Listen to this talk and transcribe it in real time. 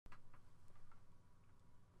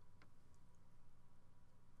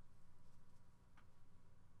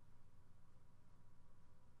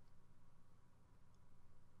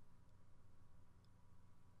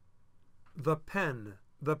The pen,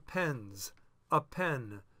 the pens, a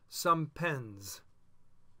pen, some pens.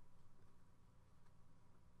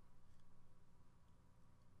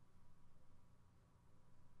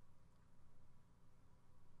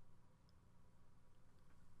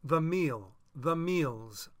 The meal, the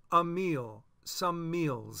meals, a meal, some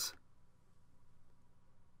meals.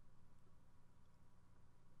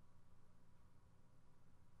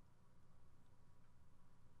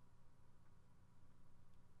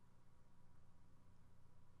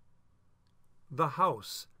 The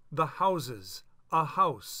house, the houses, a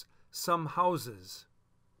house, some houses.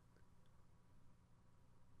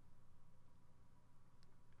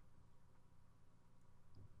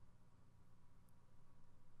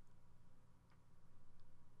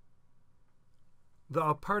 The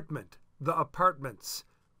apartment, the apartments,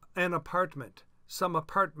 an apartment, some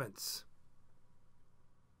apartments.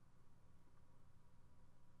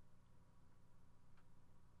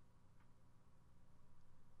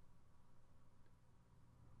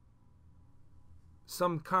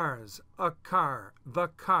 Some cars, a car, the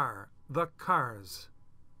cars.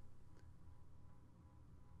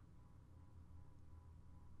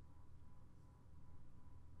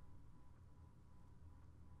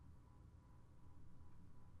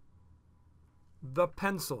 The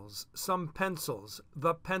pencils, some pencils,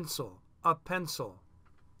 the pencil, a pencil.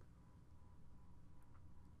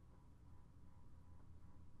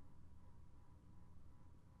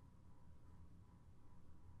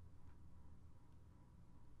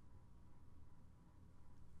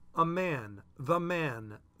 A man, the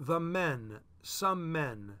men, some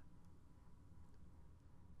men.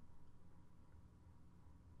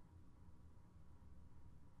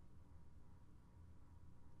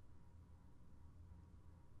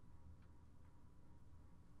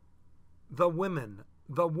 The women,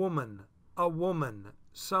 the woman, a woman,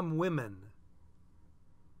 some women.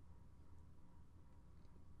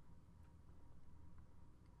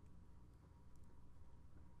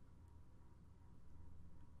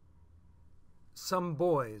 Some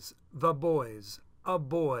boys, a boy,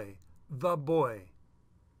 the boy.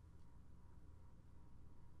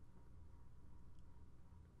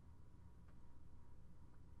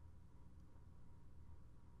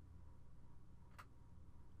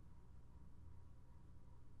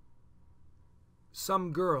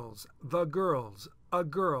 Some girls, a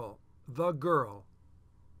girl, the girl.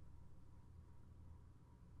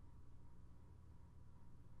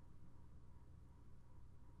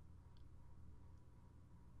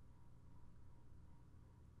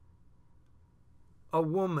 A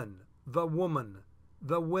woman, the women,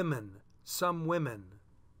 some women.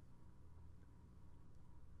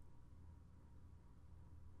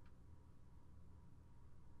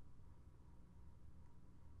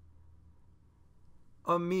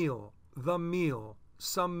 A meal,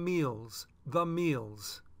 some meals, the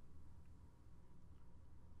meals.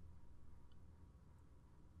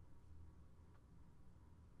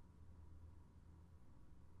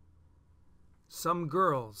 Some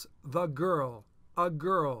girls, a girl,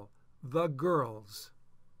 the girls.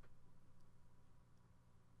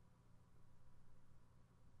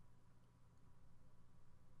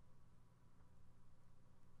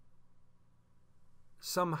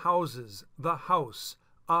 Some houses, the house,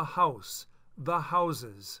 a house, the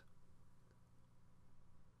houses.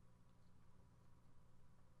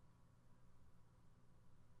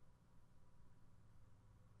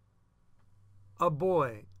 A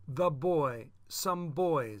boy, some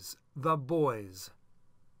boys, the boys.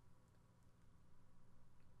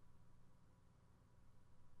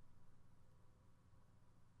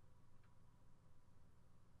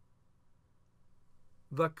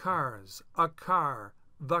 The cars, a car,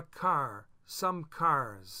 the car, some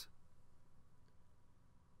cars.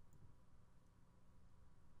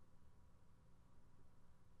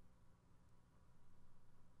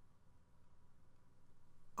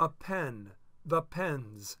 A pen, the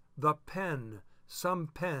pens, the pen, some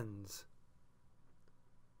pens.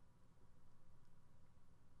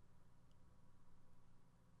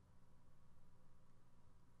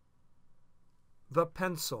 The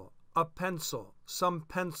pencil, a pencil, some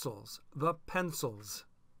pencils, the pencils.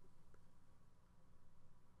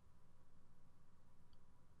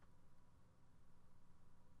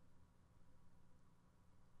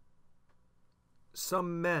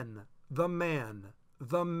 Some men, the men,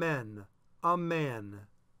 a man.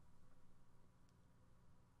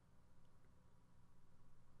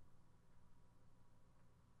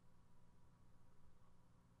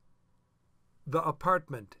 The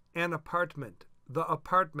apartment, an apartment, the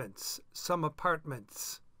apartments, some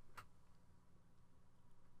apartments.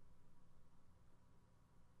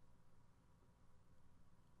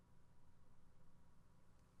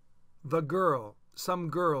 the girl, some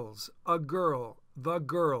girls, a girl, the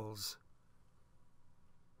girls.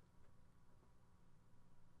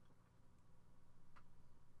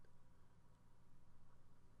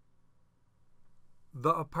 The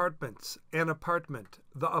apartments, an apartment,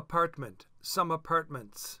 the apartment, some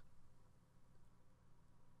apartments.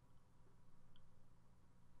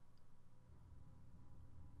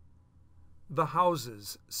 The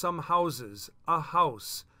houses, some houses, a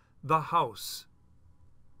house, the house.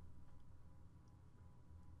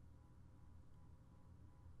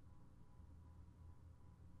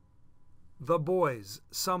 The boys,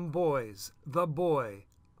 some boys, the boy,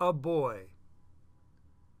 a boy.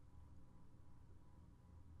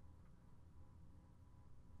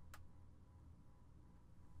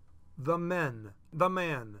 The men, the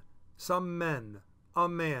man, some men, a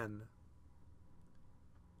man.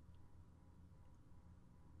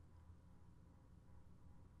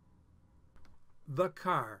 The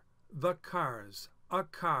car, the cars, a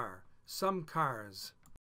car, some cars.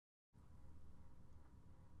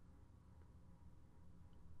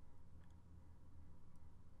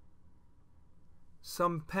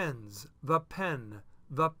 Some pens, the pen,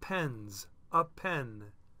 the pens, a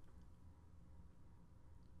pen.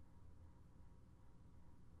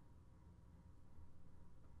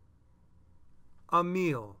 A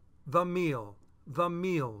meal, the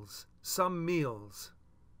meals, some meals.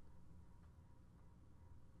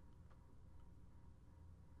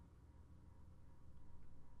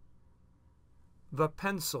 The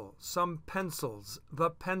pencil, some pencils,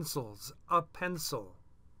 the pencils, a pencil.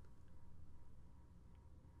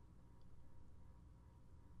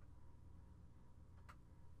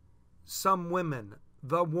 Some women,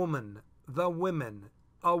 the woman,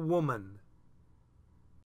 a woman.